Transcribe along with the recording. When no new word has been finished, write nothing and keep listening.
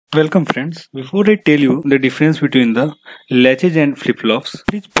Welcome friends. Before I tell you the difference between the latches and flip-flops,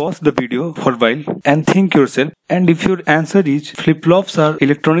 please pause the video for a while and think yourself, and if your answer is flip-flops are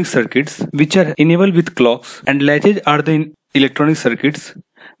electronic circuits which are enabled with clocks and latches are the electronic circuits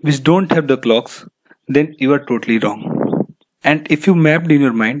which don't have the clocks, then you are totally wrong. And if you mapped in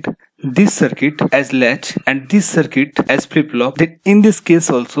your mind this circuit as latch and this circuit as flip-flop, then in this case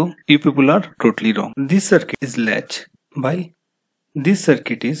also you people are totally wrong. This circuit is latch while this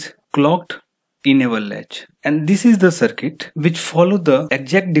circuit is clocked enable latch, and this is the circuit which follow the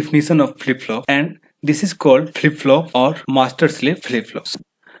exact definition of flip-flop, and this is called flip-flop or master-slave flip-flops.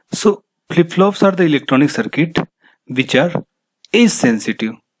 So flip-flops are the electronic circuit which are age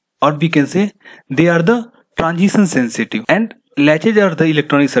sensitive, or we can say they are the transition sensitive, and latches are the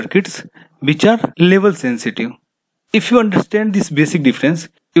electronic circuits which are level sensitive. If you understand this basic difference,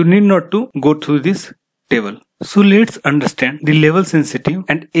 you need not to go through this table. So let's understand the level sensitive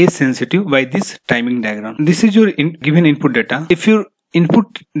and age sensitive by this timing diagram. This is your given input data. If your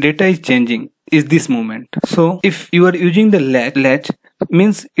input data is changing is this moment. So if you are using the latch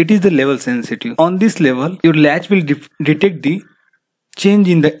means it is the level sensitive. On this level your latch will detect the change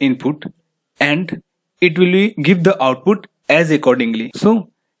in the input and it will give the output as accordingly.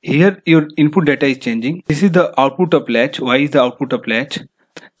 So here your input data is changing. This is the output of latch. Why is the output of latch?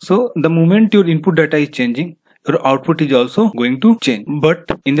 So the moment your input data is changing, your output is also going to change. But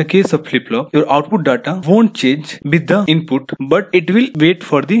in the case of flip-flop, your output data won't change with the input, but it will wait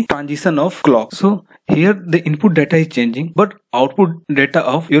for the transition of clock. So here the input data is changing, but output data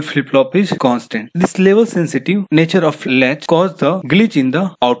of your flip-flop is constant. This level sensitive nature of latch causes the glitch in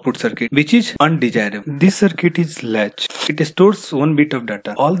the output circuit, which is undesirable. This circuit is latch. It stores 1 bit of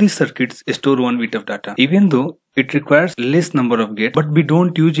data. All these circuits store 1 bit of data, even though it requires less number of gates, but we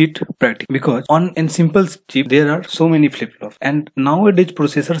don't use it practically because on a simple chip there are so many flip-flops, and nowadays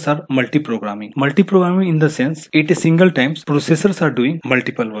processors are multi-programming. Multi-programming in the sense at a single time processors are doing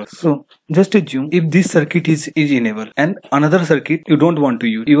multiple works. So just assume if this circuit is enabled and another circuit you don't want to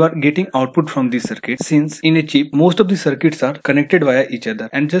use, you are getting output from this circuit. Since in a chip most of the circuits are connected via each other,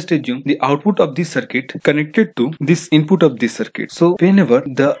 and just assume the output of this circuit connected to this input of this circuit. So whenever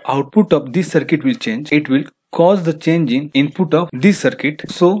the output of this circuit will change, it will cause the change in input of this circuit,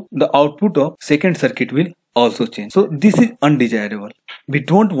 so the output of second circuit will also change. So this is undesirable. We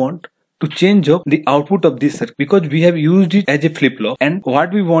don't want to change up the output of this circuit because we have used it as a flip-flop, and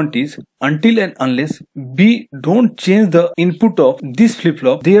what we want is until and unless we don't change the input of this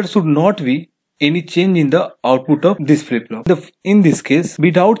flip-flop, there should not be any change in the output of this flip-flop. In this case,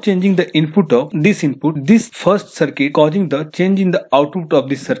 without changing the input of this input, this first circuit causing the change in the output of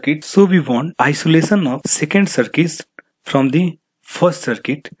this circuit. So we want isolation of second circuit from the first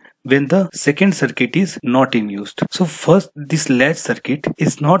circuit when the second circuit is not in use. So first, this latch circuit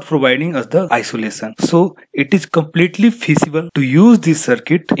is not providing us the isolation. So it is completely feasible to use this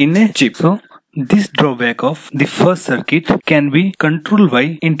circuit in a chip. So this drawback of the first circuit can be controlled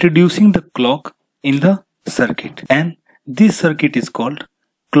by introducing the clock in the circuit, and this circuit is called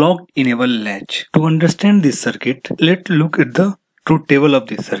clock enable latch. To understand this circuit, let's look at the truth table of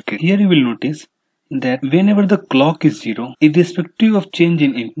this circuit. Here you will notice that whenever the clock is 0, irrespective of change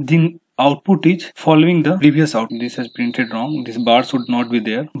in input, the output is following the previous output. This is printed wrong. This bar should not be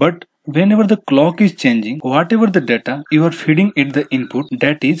there, but whenever the clock is changing, whatever the data you are feeding at the input,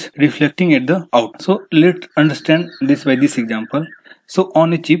 that is reflecting at the output. So let's understand this by this example. So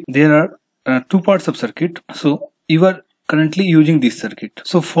on a chip there are two parts of circuit. So you are currently using this circuit.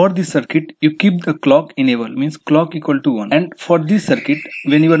 So for this circuit you keep the clock enable, means clock equal to 1, and for this circuit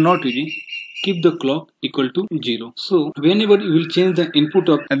when you are not using, keep the clock equal to 0. So whenever you will change the input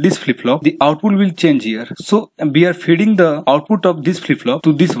of this flip-flop, the output will change here. So we are feeding the output of this flip-flop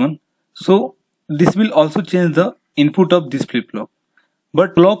to this one. So this will also change the input of this flip-flop,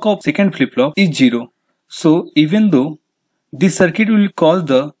 but clock of second flip-flop is 0. So even though this circuit will cause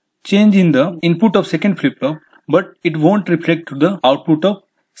the change in the input of second flip-flop, but it won't reflect to the output of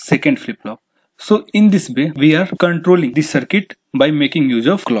second flip-flop. So in this way we are controlling this circuit by making use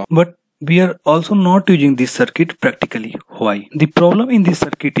of clock. But we are also not using this circuit practically. Why? The problem in this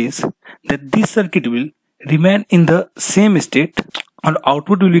circuit is that this circuit will remain in the same state and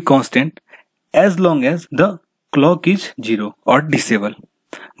output will be constant as long as the clock is 0 or disabled.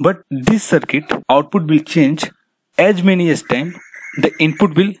 But this circuit output will change as many as time the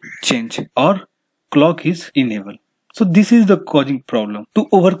input will change or clock is enabled. So this is the causing problem. To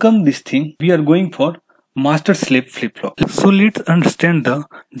overcome this thing, we are going for master-slave flip-flop. So let's understand the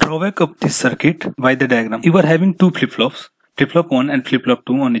drawback of this circuit by the diagram. You are having two flip-flops. flip-flop 1 and flip-flop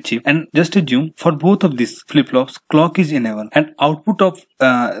 2 on a chip, and just assume for both of these flip-flops clock is enabled, and output of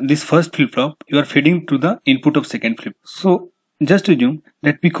this first flip-flop you are feeding to the input of second flip. So just assume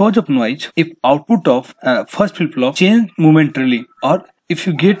that because of noise, if output of first flip-flop change momentarily, or if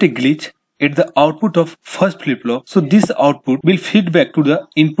you get a glitch at the output of first flip-flop, so this output will feed back to the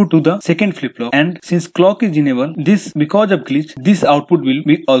input to the second flip-flop, and since clock is enabled, this because of glitch, this output will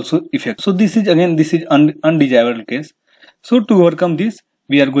be also affected. So this is undesirable case. So to overcome this,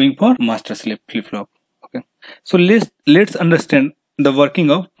 we are going for master slave flip-flop. Okay. So let's understand the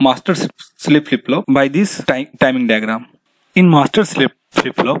working of master slave flip-flop by this timing diagram. In master slave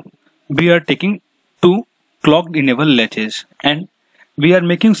flip-flop, we are taking two clocked enable latches, and we are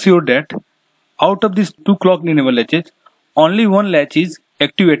making sure that out of these two clocked enable latches, only one latch is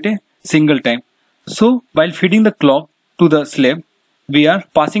active at a single time. So while feeding the clock to the slave, we are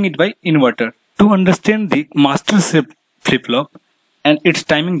passing it by inverter. To understand the master slave flip-flop and its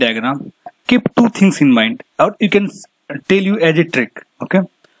timing diagram, keep two things in mind, or you can tell you as a trick. Okay,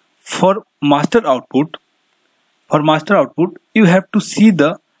 for master output, you have to see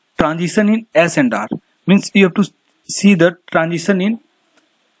the transition in S and R. Means you have to see the transition in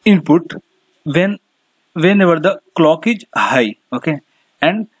input whenever the clock is high. Okay,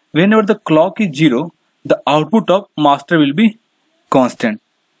 and whenever the clock is 0, the output of master will be constant.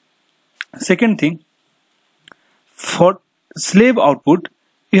 Second thing, for slave output,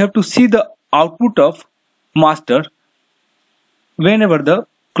 you have to see the output of master whenever the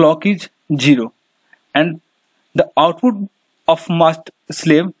clock is 0, and the output of master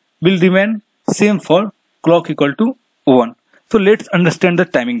slave will remain same for clock equal to 1. So let's understand the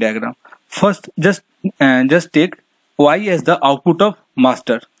timing diagram. First, just take Y as the output of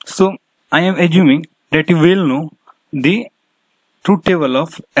master. So I am assuming that you will know the truth table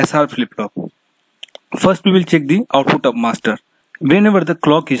of SR flip-flop. First we will check the output of master whenever the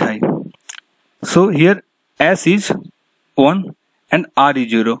clock is high. So here S is 1 and R is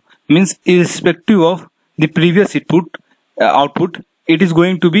 0, means irrespective of the previous output, it is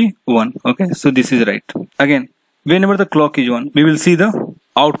going to be 1. Okay, so this is right. Again, whenever the clock is 1, we will see the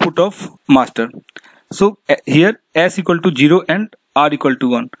output of master. So here S equal to 0 and R equal to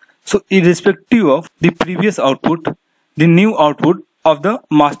 1. So irrespective of the previous output, the new output of the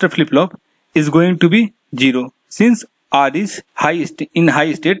master flip-flop is going to be 0, since R is in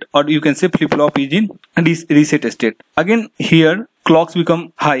high state, or you can say flip-flop is in reset state. Again, here clocks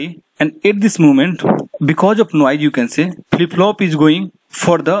become high, and at this moment, because of noise, you can say flip-flop is going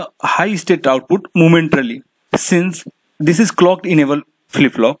for the high state output momentarily. Since this is clocked enable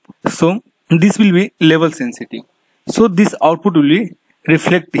flip-flop, so this will be level sensitive. So this output will be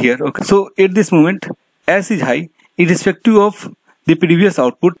reflect here. Okay. So at this moment, S is high, irrespective of the previous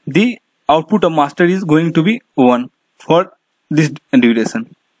output, the output of master is going to be 1 for this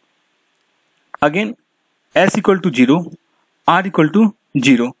duration. Again, S equal to 0, R equal to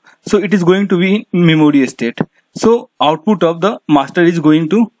 0. So it is going to be in memory state. So output of the master is going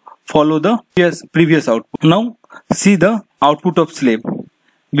to follow the previous output. Now see the output of slave.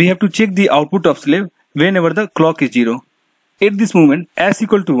 We have to check the output of slave whenever the clock is 0. At this moment, S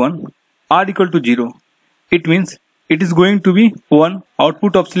equal to 1, R equal to 0. It means it is going to be 1.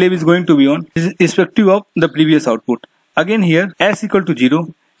 Output of slave is going to be 1, irrespective of the previous output. Again here, S equal to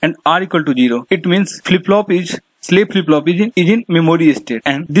 0 and R equal to 0. It means slave flip-flop is in memory state,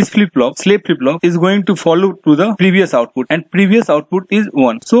 and this slave flip-flop is going to follow to the previous output, and previous output is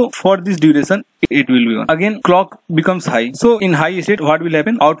 1. So for this duration, it will be 1. Again, clock becomes high. So in high state, what will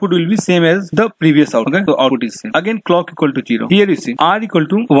happen? Output will be same as the previous output. Okay? So output is same. Again, clock equal to 0. Here you see R equal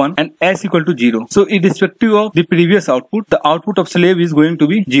to 1 and S equal to 0. So irrespective of the previous output, the output of slave is going to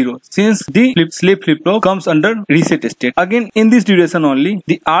be 0, since the slave flip-flop comes under reset state. Again, in this duration only,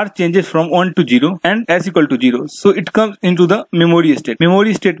 the R changes from 1 to 0 and S equal to 0. So it comes into the memory state.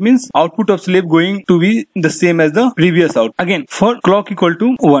 Memory state means output of slave going to be the same as the previous output. Again, for clock equal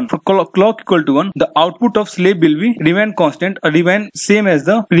to 1, the output of slave will be remain constant or remain same as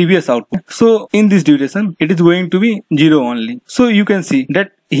the previous output. So in this duration, it is going to be 0 only. So you can see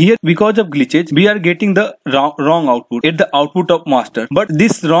that here, because of glitches, we are getting the wrong output at the output of master. But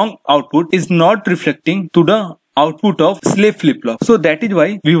this wrong output is not reflecting to the output of slave flip-flop. So that is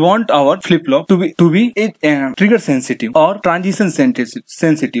why we want our flip-flop to be trigger sensitive or transition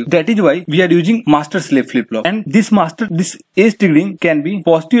sensitive. That is why we are using master slave flip-flop. And this edge triggering can be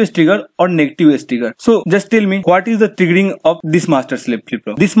positive edge trigger or negative edge trigger. So just tell me, what is the triggering of this master slave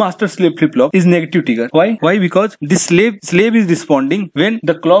flip-flop? This master slave flip-flop is negative trigger. Why? Because this slave is responding when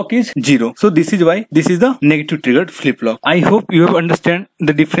the clock is 0. So this is why this is the negative triggered flip-flop. I hope you have understand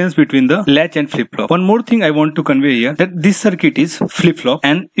the difference between the latch and flip-flop. One more thing I want to to convey here that this circuit is flip-flop,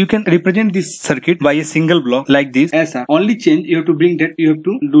 and you can represent this circuit by a single block like this. As a only change you have to bring that, you have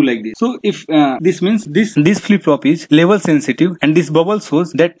to do like this. So if this means this flip-flop is level sensitive, and this bubble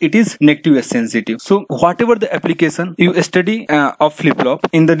shows that it is negative S sensitive. So whatever the application you study of flip-flop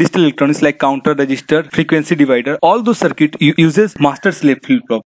in the digital electronics, like counter, register, frequency divider, all those circuit uses master slave flip-flop.